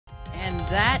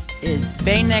that is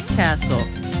Bayneck Castle.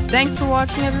 Thanks for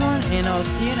watching, everyone, and I'll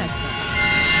see you next time.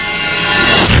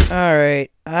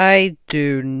 Alright, I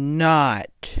do not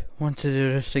want to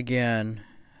do this again.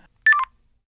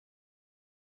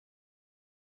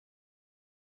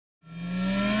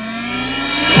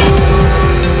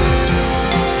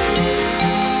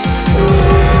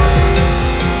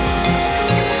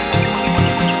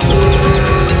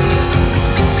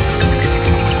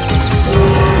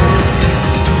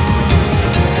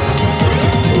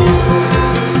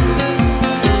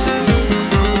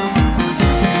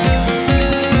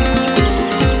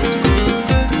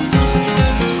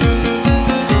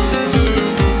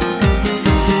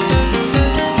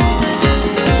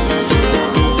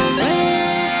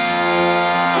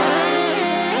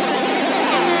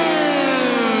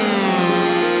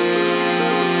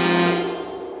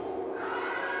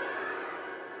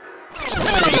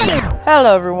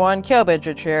 Hello everyone,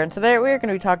 HicalebiH here, and today we are going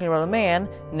to be talking about a man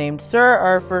named Sir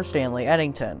Arthur Stanley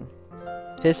Eddington.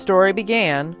 His story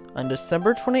began on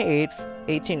December 28th,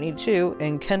 1882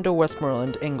 in Kendal,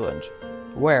 Westmoreland, England,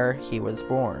 where he was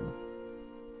born.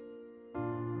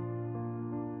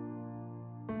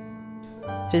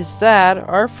 His dad,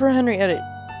 Arthur Henry Eddington...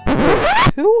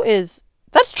 Who is...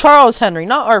 That's Charles Henry,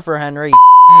 not Arthur Henry. Okay,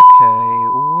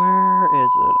 where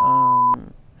is it?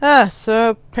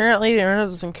 So apparently the internet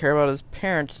doesn't care about his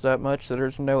parents that much, so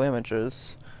there's no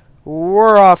images.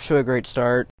 We're off to a great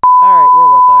start. Alright, where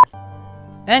was I?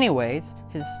 Anyways,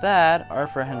 his dad,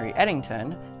 Arthur Henry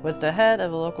Eddington, was the head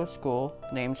of a local school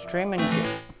named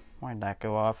Stramongate. Why'd that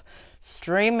go off?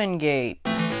 Stramongate.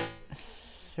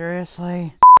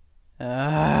 Seriously?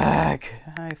 Ugh.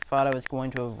 I thought I was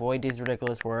going to avoid these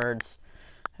ridiculous words.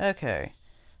 Okay.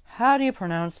 How do you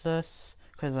pronounce this?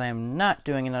 Because I am not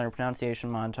doing another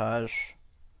pronunciation montage.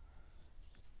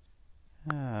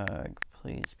 Ugh,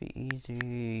 please be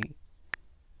easy.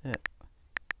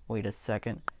 Wait a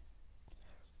second.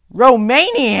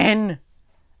 Romanian?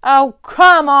 Oh,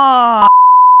 come on!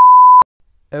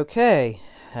 Okay,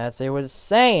 as I was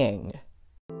saying.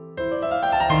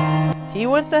 He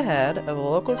was the head of a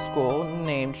local school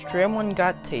named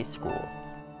Stramongate School.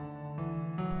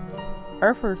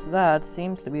 Arthur's dad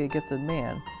seems to be a gifted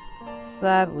man.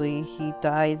 Sadly, he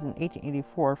dies in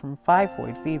 1884 from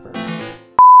typhoid fever.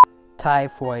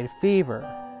 Typhoid fever.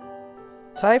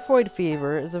 Typhoid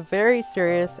fever is a very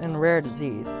serious and rare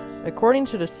disease. According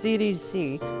to the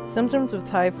CDC, symptoms of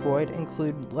typhoid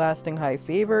include lasting high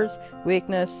fevers,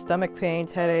 weakness, stomach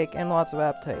pains, headache, and loss of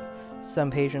appetite.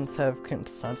 Some patients have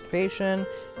constipation,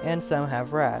 and some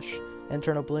have rash.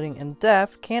 Internal bleeding and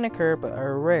death can occur but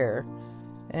are rare.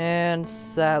 And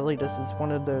sadly, this is one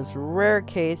of those rare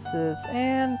cases,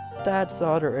 and that's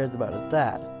all there is about his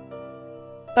dad.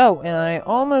 Oh, and I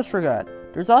almost forgot.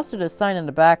 There's also this sign in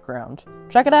the background.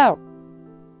 Check it out!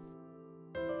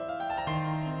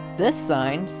 This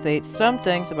sign states some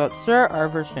things about Sir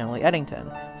Arthur Stanley Eddington,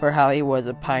 for how he was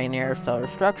a pioneer of stellar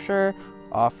structure,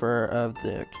 author of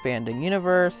the expanding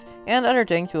universe, and other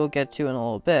things we'll get to in a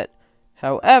little bit.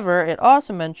 However, it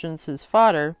also mentions his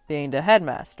father being the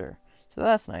headmaster. So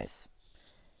that's nice.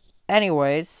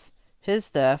 Anyways, his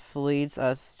death leads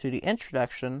us to the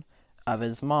introduction of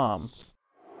his mom.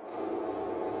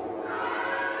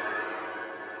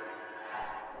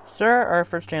 Sir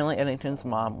Arthur Stanley Eddington's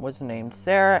mom was named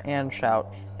Sarah Ann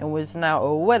Shout and was now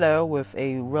a widow with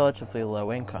a relatively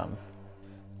low income.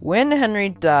 When Henry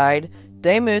died,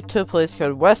 they moved to a place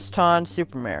called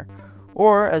Weston-super-Mare,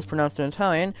 or as pronounced in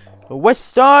Italian,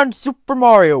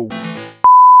 Weston-super-Mario.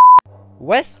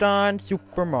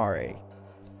 Weston-super-Mare.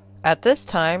 At this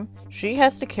time, she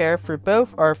has to care for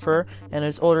both Arthur and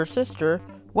his older sister,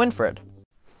 Winfred.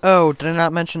 Oh, did I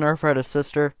not mention Arthur had a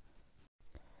sister?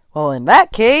 Well, in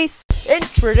that case,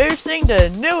 introducing the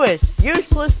newest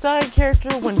useless side character,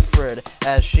 Winfred,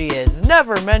 as she is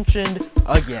never mentioned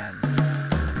again.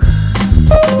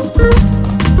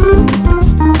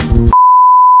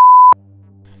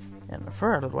 And the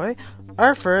fur out of the way,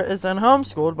 Arthur is then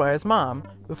homeschooled by his mom,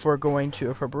 before going to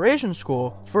a preparation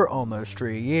school for almost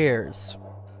 3 years.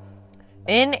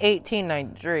 In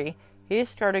 1893, he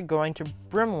started going to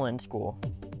Brimlin School.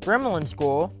 Brimlin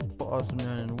School, also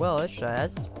known in Welsh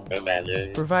as,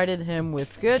 provided him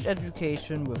with good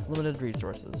education with limited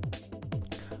resources.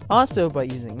 Also, by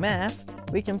using math,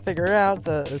 we can figure out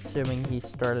that, assuming he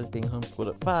started being homeschooled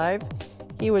at 5,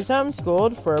 he was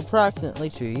homeschooled for approximately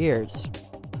 2 years.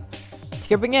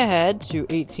 Skipping ahead to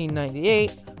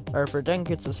 1898, Arthur then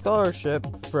gets a scholarship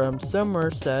from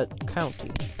Somerset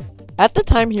County. At the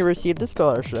time he received the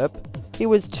scholarship, he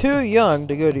was too young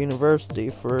to go to university,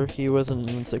 for he wasn't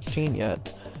even 16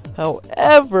 yet.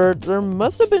 However, there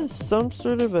must have been some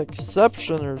sort of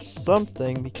exception or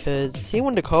something, because he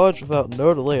went to college without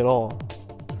no delay at all.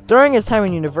 During his time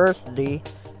in university,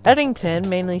 Eddington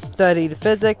mainly studied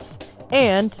physics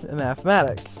and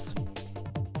mathematics.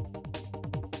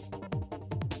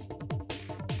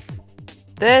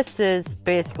 This is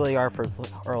basically Arthur's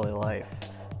early life.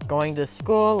 Going to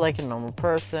school like a normal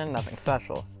person, nothing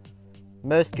special.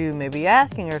 Most of you may be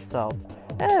asking yourself,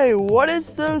 hey, what is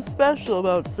so special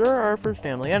about Sir Arthur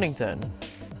Stanley Eddington?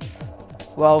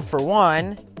 Well, for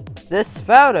one, this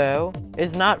photo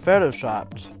is not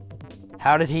photoshopped.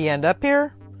 How did he end up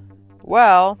here?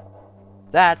 Well,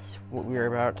 that's what we're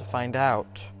about to find out.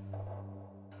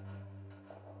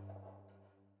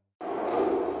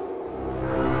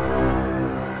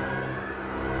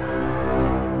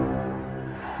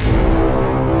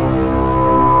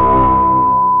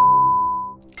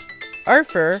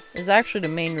 Arthur is actually the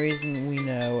main reason we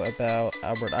know about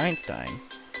Albert Einstein,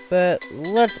 but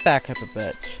let's back up a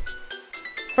bit.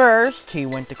 First, he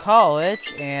went to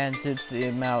college, and due to the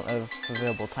amount of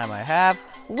available time I have,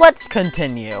 let's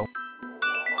continue.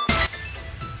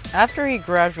 After he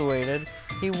graduated,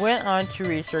 he went on to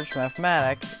research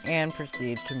mathematics and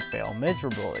proceeded to fail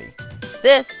miserably.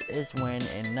 This is when,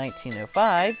 in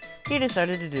 1905, he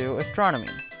decided to do astronomy.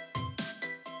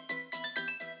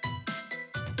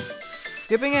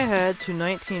 Skipping ahead to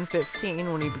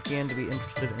 1915, when he began to be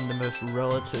interested in the most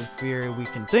relative theory we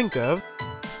can think of,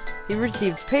 he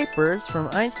received papers from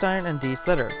Einstein and D.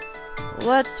 Sitter.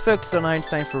 Let's focus on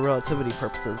Einstein for relativity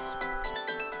purposes.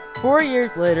 4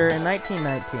 years later, in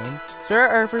 1919, Sir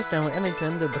Arthur Stanley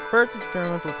Eddington did the first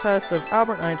experimental test of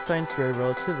Albert Einstein's theory of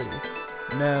relativity,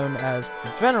 known as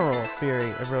the general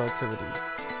theory of relativity.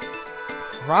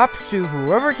 Props to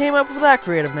whoever came up with that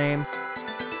creative name.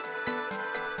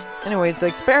 Anyways, the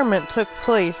experiment took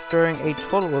place during a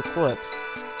total eclipse.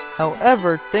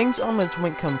 However, things almost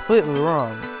went completely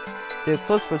wrong. The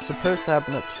eclipse was supposed to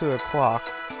happen at 2 o'clock,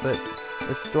 but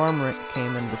a storm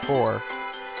came in before.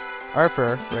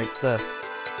 Arthur writes this.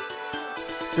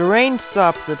 The rain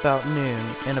stopped about noon,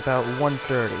 and about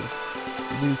 1:30,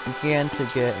 we began to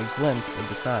get a glimpse of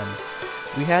the sun.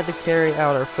 We had to carry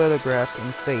out our photographs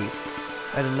in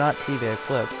faith. I did not see the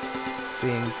eclipse,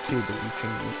 being too busy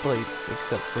changing plates,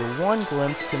 except for one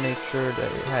glimpse to make sure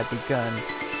that it had begun,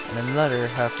 and another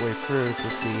halfway through to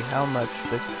see how much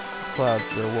thick clouds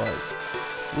there was.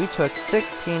 We took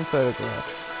 16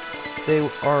 photographs. They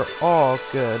are all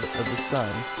good of the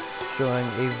sun, showing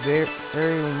a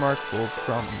very remarkable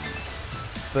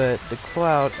prominence, but the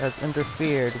cloud has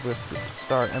interfered with the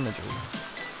star images.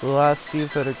 The last few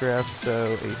photographs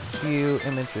show a few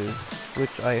images,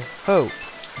 which I hope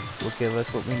will give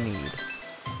us what we need.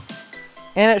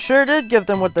 And it sure did give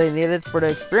them what they needed, for the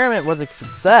experiment was a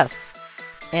success.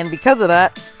 And because of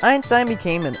that, Einstein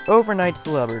became an overnight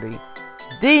celebrity.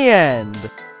 The end!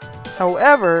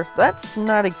 However, that's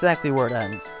not exactly where it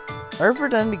ends. Arthur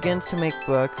then begins to make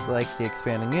books like The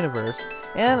Expanding Universe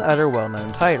and other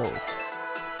well-known titles.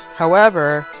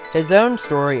 However, his own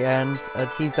story ends as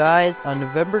he dies on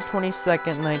November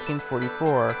 22nd,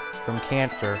 1944 from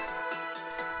cancer.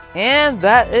 And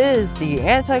that is the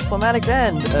anticlimactic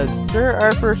end of Sir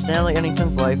Arthur Stanley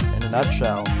Eddington's life in a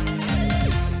nutshell.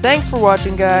 Thanks for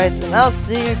watching, guys, and I'll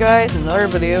see you guys in another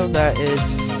video that is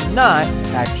not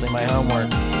actually my homework.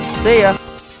 See ya!